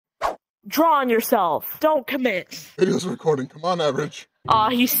Draw on yourself. Don't commit. Video's recording. Come on, Average. Aw,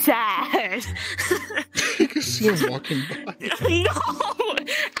 he's sad. You can see him walking by. No!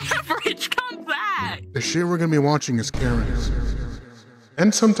 Average, come back! The shit we're gonna be watching is Karen's.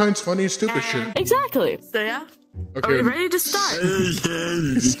 And sometimes funny, stupid shit. Exactly. So yeah? Okay. Are we ready to start?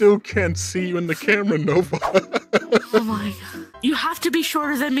 I still can't see you in the camera, Nova. Oh my god. You have to be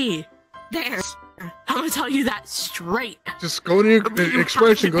shorter than me. There. I'm gonna tell you that straight. Just go to your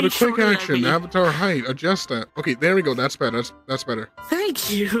expression, go to quick shorter than action, me. avatar height, adjust that. Okay, there we go, that's better, that's better.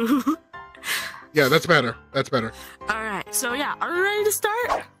 Thank you. Yeah, that's better, that's better. Alright, so yeah, are we ready to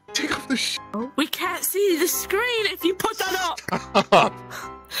start? Take off the We can't see the screen if you put that up. Stop.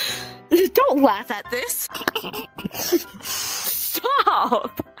 Don't laugh at this.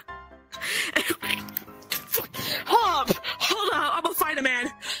 Stop. Hold on, I'm gonna find a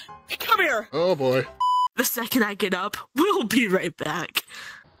man. Come here. Oh boy. The second I get up, we'll be right back.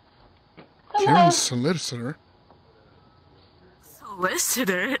 Karen's solicitor.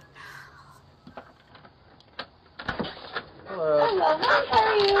 Solicitor? Hello, how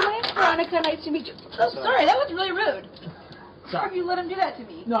are you? My name's Veronica. Nice to meet you. Oh, sorry, that was really rude. How you let him do that to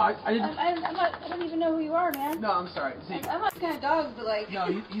me? No, I didn't. I don't even know who you are, man. No, I'm sorry. See, I'm not the kind of dog, but like. no,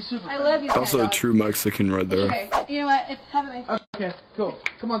 he's super. I love you. Also a true Mexican right there. Okay, you know what? Have a nice. Okay, cool.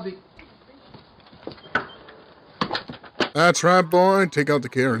 Come on, Zeke. That's right, boy. Take out the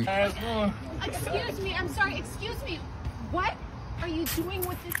Karen. Excuse me, I'm sorry, excuse me. What are you doing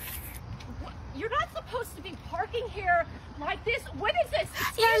with this? You're not supposed to be parking here like this. What is this?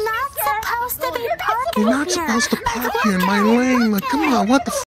 You're not supposed to be parking You're not supposed to park here in my lane. Like, come on, what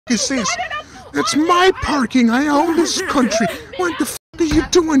the f is this? It's my parking. I own this country. What the f are you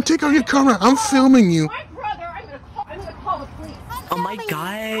doing? Take out your camera. I'm filming you. My brother, I'm gonna call the police. Oh my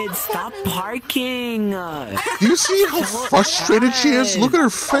god, stop parking! Do you see how frustrated she is? Look at her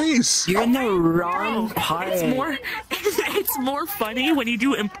face. You're in the wrong part. It's more funny when you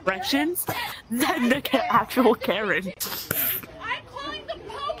do impressions than the actual Karen. I'm calling the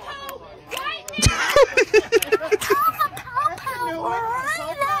Popo right Call the Popo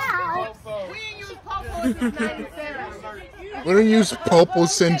right now. now. We ain't used Popo since 97. We don't use Popo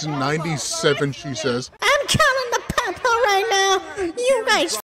since 97, she says. I'm calling the Popo right now. You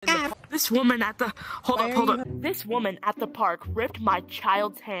guys f*** This woman at the hold up. This woman at the park ripped my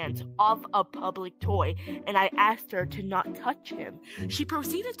child's hands off a public toy, and I asked her to not touch him. She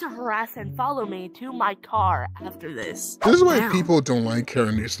proceeded to harass and follow me to my car after this. This is why Damn. people don't like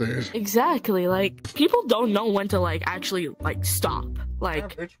Karen these days. Exactly, like people don't know when to like actually like stop.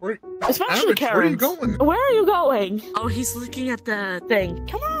 Like especially Average, Karen. where are you going? Where are you going? Oh, he's looking at the thing.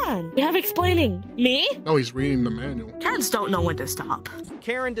 Come on. You have explaining. Me? No, he's reading the manual. Karens don't know when to stop.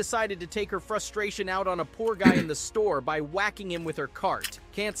 Karen decided to take her frustration out on a poor guy in the store by whacking him with her cart.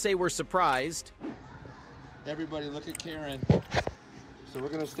 Can't say we're surprised. Everybody look at Karen. So we're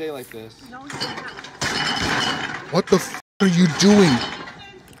gonna stay like this. What the f are you doing?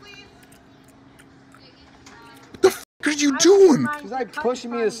 What the f are you doing? She's like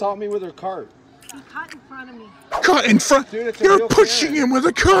pushing me to assault me with her cart. He cut in front of me. Cut in front. Dude, it's a You're real pushing Karen. him with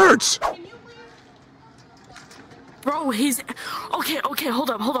a cart. Bro, he's okay,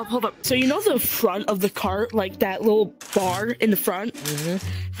 hold up. So you know the front of the cart, like that little bar in the front?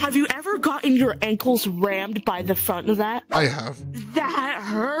 Have you ever gotten your ankles rammed by the front of that? I have. That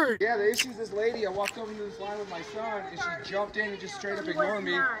hurt. Yeah, the issue is this lady. I walked over to this line with my son, and she jumped in and just straight up ignored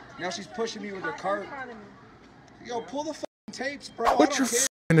me. Now she's pushing me with her cart. Yo, pull the f***ing tapes, bro. What's your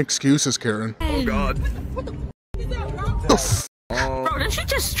f***ing excuses, Karen? Oh god. The f Bro, did she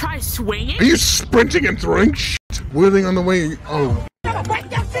just try swinging? Are you sprinting and throwing shit? Wheeling on the way. Oh. What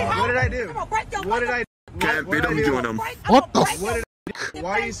did I do? What did I do? Can't beat him doing him. What the f?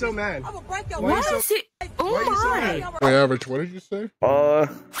 Why are you so mad? What is it? Oh my. Wait, Average, what did you say?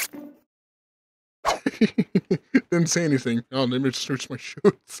 Didn't say anything. Oh, let me just switch my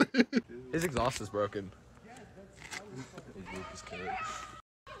shoes. His exhaust is broken.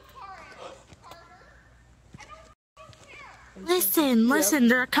 Listen,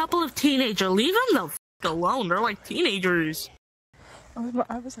 they're a couple of teenagers. Leave them the f alone. They're like teenagers. I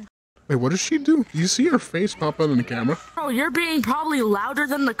was like, Wait, what does she do? Do you see her face pop out in the camera? Bro, you're being probably louder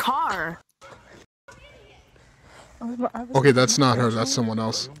than the car. Okay, that's not her. That's someone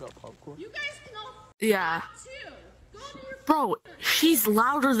else. Yeah. Bro, she's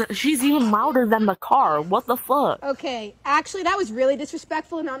even louder than the car. What the fuck? Okay, actually, that was really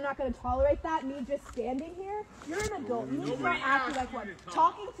disrespectful, and I'm not going to tolerate that. Me just standing here. You're an adult. You need to start acting like one.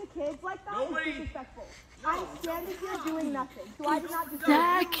 Talking to kids like that is disrespectful. I'm standing here doing nothing, so I did not deserve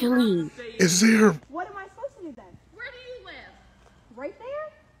Exactly. Is there? What am I supposed to do then? where do you live? Right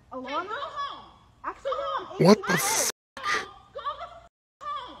there? Alana? Actually, no, I'm 18 What the years f?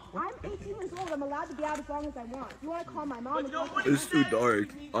 old. I'm 18 years old. I'm allowed to be out as long as I want. You want to call my mom? It's too dark.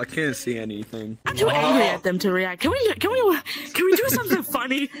 I can't see anything. I'm too angry at them to react. Can we do something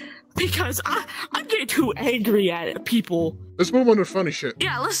funny? Because I'm getting too angry at people. Let's move on to funny shit.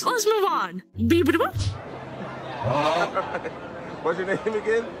 Yeah, let's move on. Beep-a-da-boop. What's your name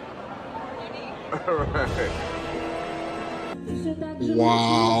again? Alright.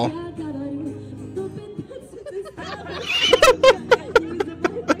 Wow.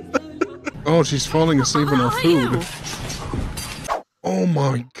 Oh, she's falling asleep on her food. Oh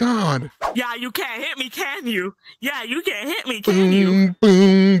my god. Yeah, you can't hit me, can you? Yeah, you can't hit me, can you?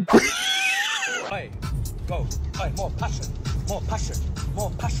 Boom, boom. Hey, go. Hey, more passion. More passion.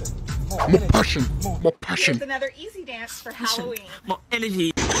 More passion. More passion. More passion. Here's another easy dance for Halloween. More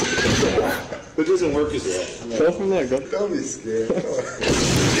energy. It doesn't work as well. Go from there, go. Don't be scared.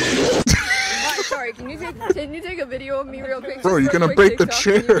 Sorry, can you take a video of me real quick? Bro, you're gonna break the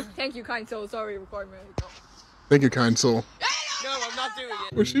chair. Thank you, kind soul. Sorry, record me. Thank you, kind soul. No, I'm not doing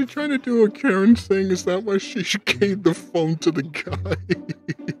it. Was she trying to do a Karen thing? Is that why she gave the phone to the guy?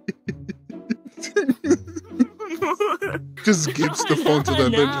 Just gives the phone to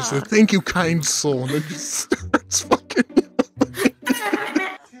them and just says, "Thank you, kind soul," and then just starts fucking.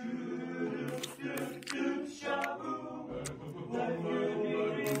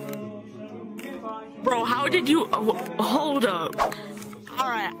 Bro, how did you hold up?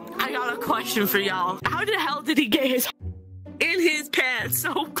 Alright, I got a question for y'all. How the hell did he get his in his pants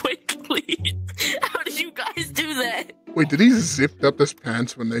so quickly? How did you guys do that? Wait, did he zip up his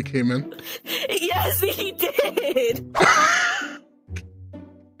pants when they came in? Yes, he did.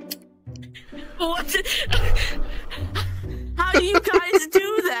 What? How do you guys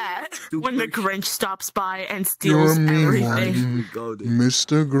do that? When the Grinch stops by and steals everything.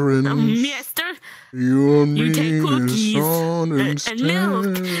 Mr. Grinch. Mister, you take cookies and milk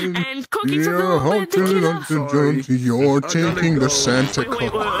and cookies for the tequila. You're taking the Santa Claus.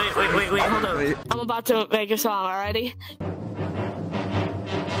 Wait, hold on. I'm about to make a song, alrighty?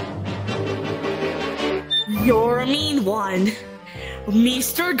 You're a mean one.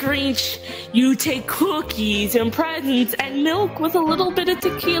 Mr. Grinch, you take cookies and presents and milk with a little bit of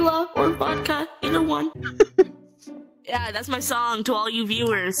tequila or vodka, either one. Yeah, that's my song to all you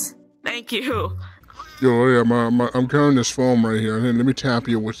viewers. Thank you. Yo, yeah, I'm carrying this foam right here. Let me tap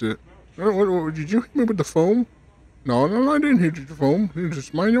you with it. What, did you hit me with the foam? No, I didn't hit you with the foam. You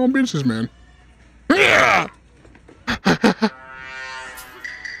just mind your own business, man. Yeah!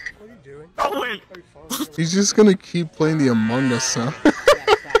 Owen! He's just gonna keep playing the Among Us sound. What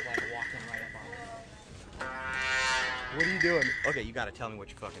are you doing? Okay, you gotta tell me what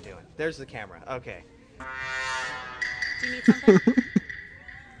you're fucking doing. There's the camera. Okay. Do you need something?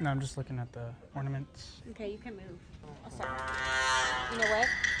 No, I'm just looking at the ornaments. Okay, you can move. I'll stop. You know what?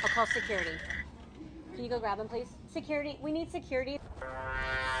 I'll call security. Can you go grab them, please? Security. We need security.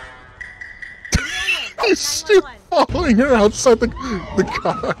 He's still following her outside the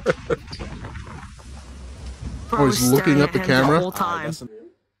car. Oh, he's looking at the camera? The whole time.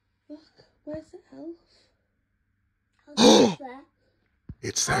 Look, where's the elf? Oh!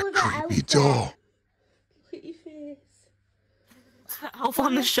 It's that creepy doll. Look at your face. Elf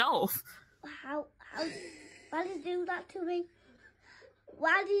on the shelf. Why did you do that to me?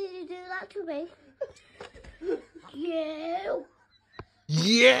 Why did you do that to me? You.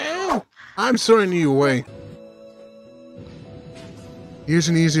 Yeah! I'm throwing you away. Here's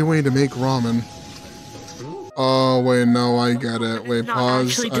an easy way to make ramen. Oh, wait, no, I get it. Wait,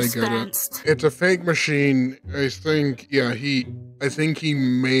 pause. I get it. It's a fake machine. I think, yeah, I think he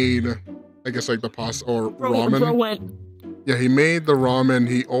made, I guess, like the pasta or ramen. Yeah, he made the ramen.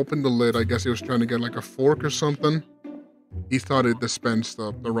 He opened the lid. I guess he was trying to get like a fork or something. He thought it dispensed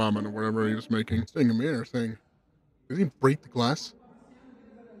the ramen or whatever he was making. Thing a mirror thing. Did he break the glass?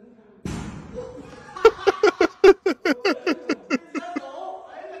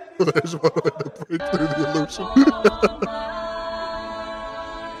 There's one way to break through the illusion.